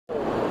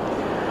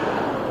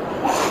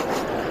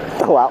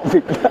Wow,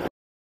 bigla.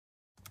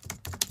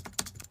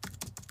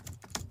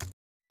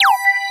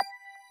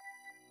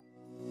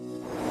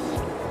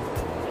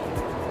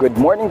 Good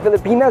morning,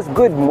 Filipinas.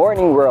 Good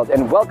morning, world,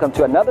 and welcome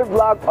to another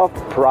vlog of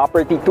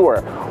Property Tour.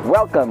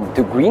 Welcome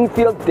to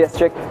Greenfield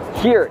District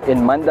here in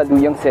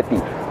Mandaluyong City,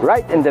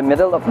 right in the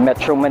middle of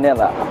Metro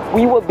Manila.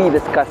 We will be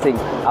discussing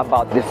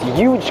about this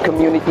huge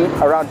community,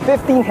 around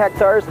 15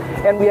 hectares,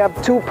 and we have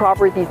two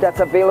properties that's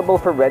available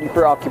for ready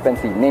for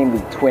occupancy,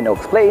 namely Twin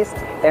Oaks Place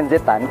and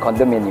Zitan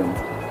Condominium.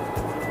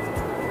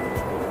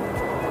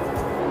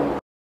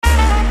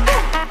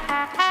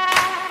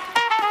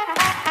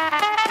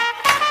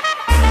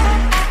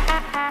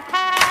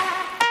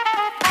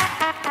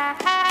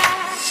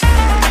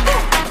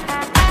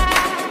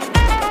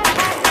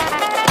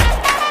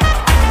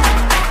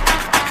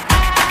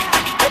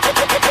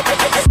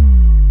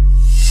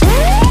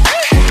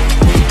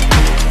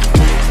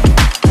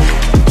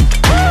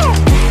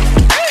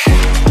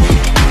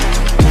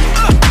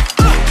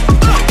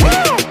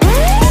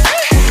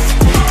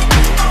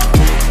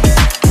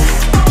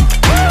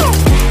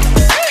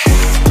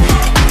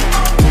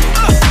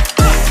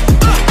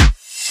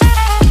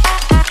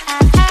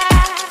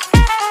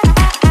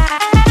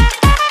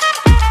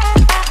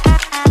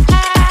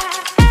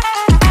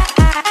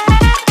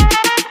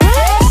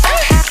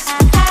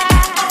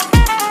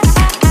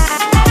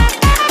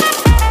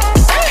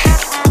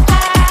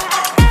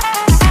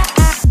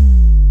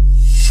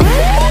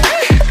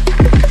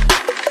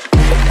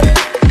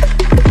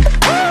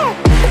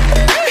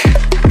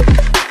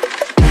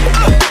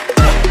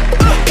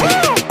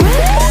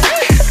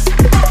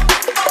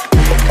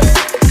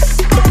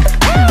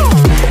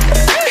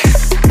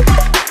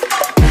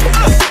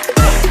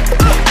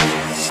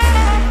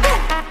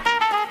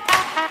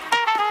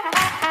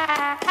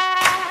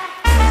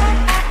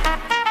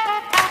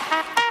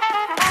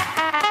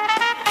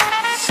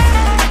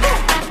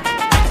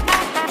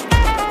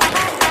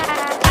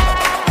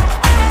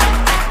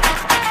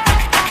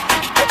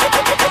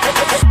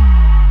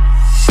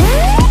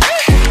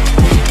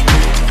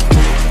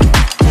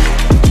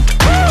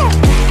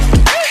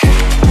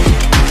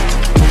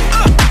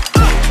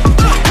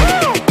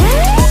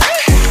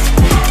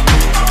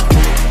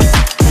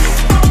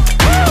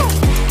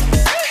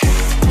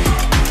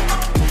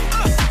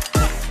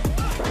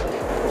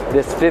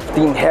 This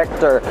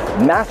 15-hectare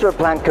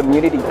master-planned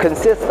community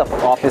consists of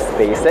office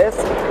spaces,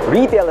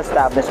 retail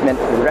establishment,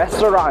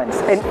 restaurants,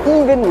 and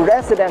even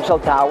residential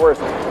towers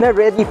na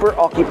ready for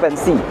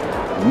occupancy.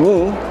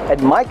 Me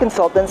and my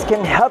consultants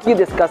can help you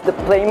discuss the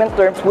payment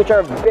terms, which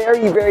are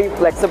very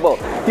flexible.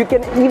 You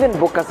can even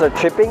book us a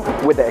tripping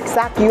with the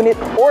exact unit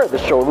or the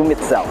showroom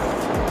itself.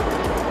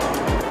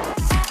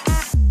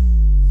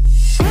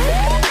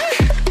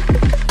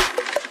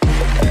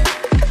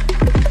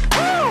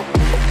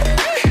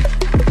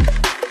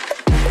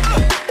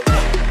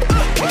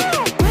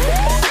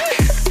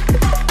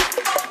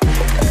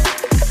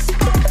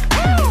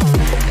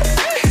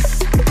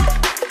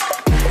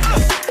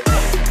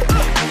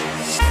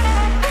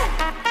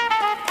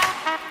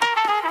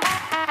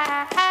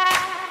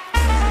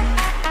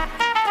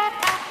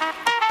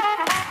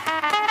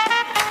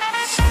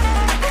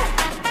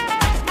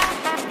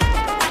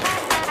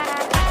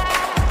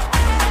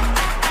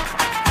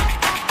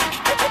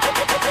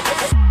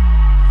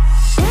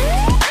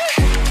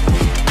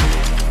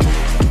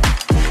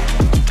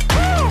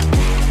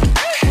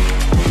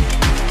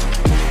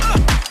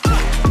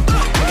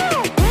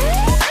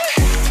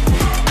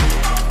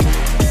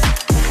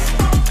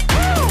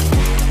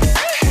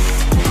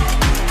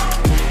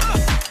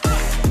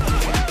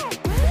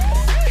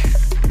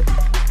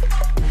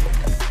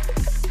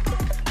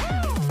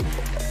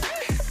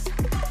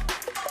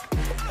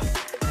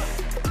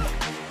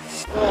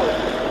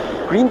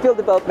 Greenfield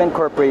Development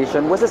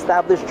Corporation was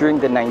established during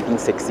the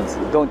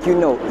 1960s. Don't you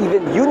know,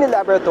 even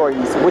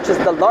Laboratories, which is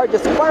the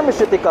largest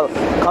pharmaceutical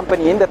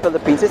company in the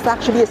Philippines, is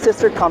actually a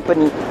sister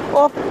company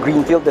of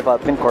Greenfield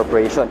Development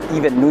Corporation,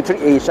 even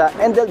Nutri-Asia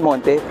and Del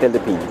Monte,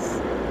 Philippines.